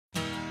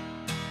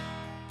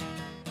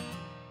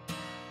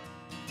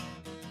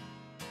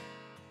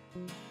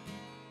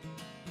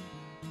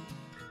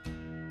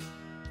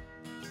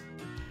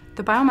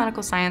The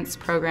Biomedical Science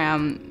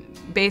Program,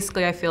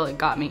 basically I feel it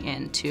got me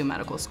into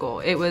medical school.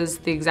 It was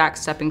the exact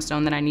stepping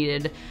stone that I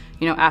needed,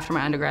 after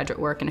my undergraduate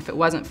work, and if it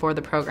wasn't for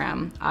the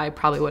program, I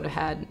probably would have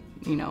had,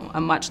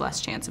 a much less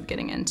chance of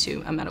getting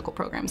into a medical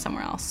program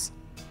somewhere else.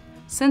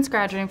 Since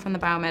graduating from the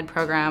biomed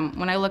program,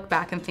 when I look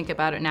back and think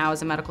about it now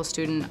as a medical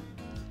student,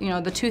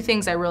 the two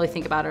things I really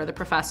think about are the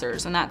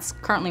professors, and that's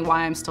currently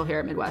why I'm still here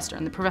at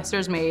Midwestern. The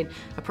professors made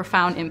a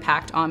profound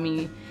impact on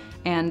me,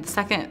 and the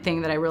second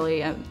thing that I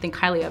really think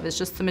highly of is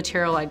just the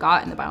material I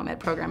got in the biomed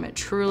program. It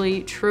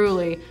truly,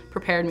 truly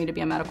prepared me to be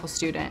a medical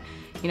student.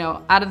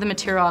 Out of the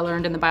material I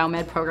learned in the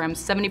biomed program,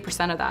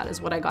 70% of that is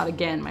what I got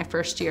again my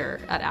first year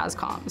at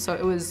ASCOM. So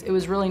it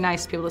was really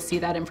nice to be able to see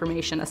that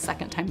information a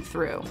second time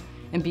through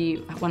and be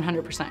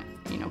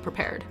 100%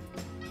 prepared.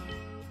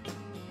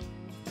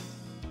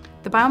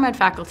 The biomed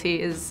faculty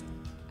is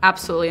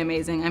absolutely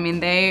amazing. I mean,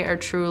 they are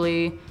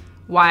truly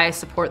why I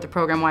support the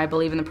program, why I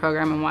believe in the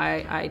program, and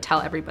why I tell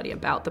everybody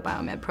about the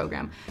biomed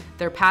program.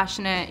 They're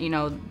passionate,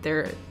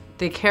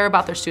 they care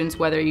about their students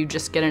whether you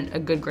just get a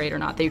good grade or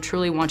not. They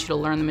truly want you to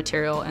learn the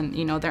material, and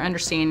they're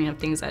understanding of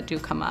things that do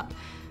come up.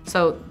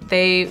 So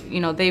they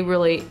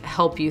really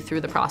help you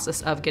through the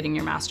process of getting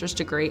your master's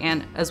degree,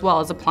 and as well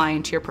as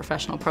applying to your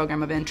professional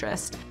program of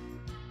interest.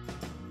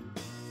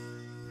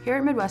 Here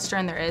at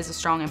Midwestern, there is a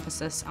strong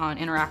emphasis on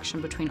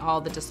interaction between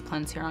all the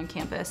disciplines here on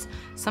campus.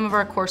 Some of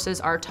our courses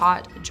are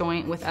taught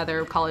joint with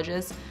other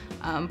colleges,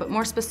 but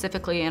more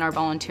specifically in our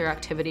volunteer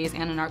activities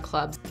and in our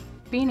clubs.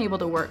 Being able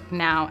to work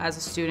now as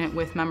a student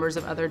with members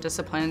of other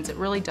disciplines, it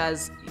really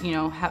does,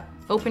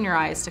 open your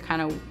eyes to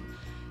kind of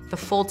the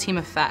full team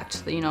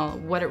effect,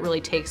 what it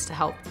really takes to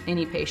help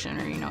any patient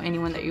or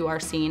anyone that you are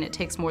seeing. It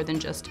takes more than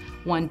just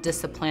one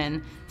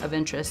discipline of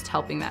interest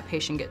helping that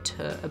patient get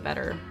to a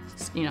better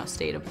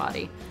state of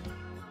body.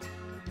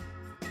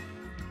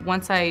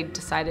 Once I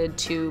decided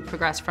to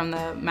progress from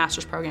the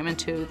master's program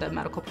into the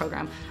medical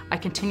program, I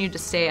continued to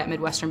stay at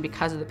Midwestern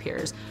because of the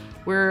peers.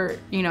 We're,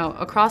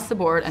 across the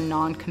board, a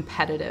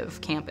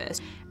non-competitive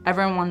campus.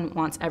 Everyone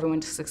wants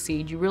everyone to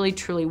succeed. You really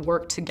truly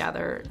work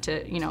together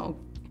to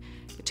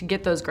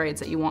get those grades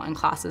that you want in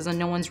classes, and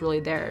no one's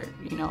really there,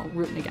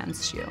 rooting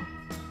against you.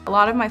 A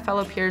lot of my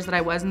fellow peers that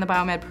I was in the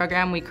biomed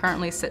program, we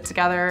currently sit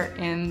together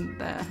in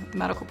the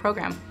medical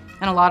program.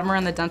 And a lot of them are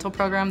in the dental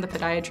program, the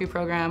podiatry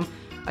program.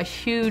 A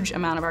huge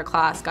amount of our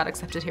class got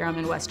accepted here on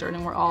Midwestern,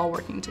 and we're all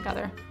working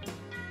together.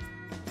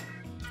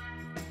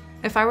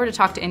 If I were to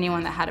talk to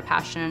anyone that had a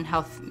passion in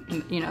health,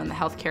 in the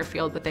healthcare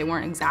field, but they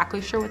weren't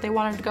exactly sure what they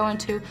wanted to go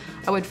into,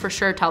 I would for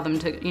sure tell them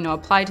to,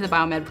 apply to the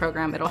biomed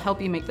program. It'll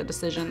help you make the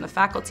decision. The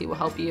faculty will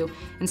help you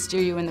and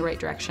steer you in the right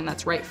direction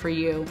that's right for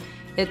you.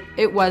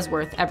 It was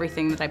worth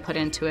everything that I put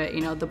into it.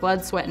 The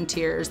blood, sweat, and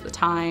tears, the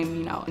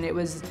time, and it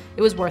was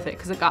worth it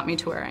because it got me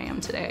to where I am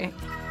today.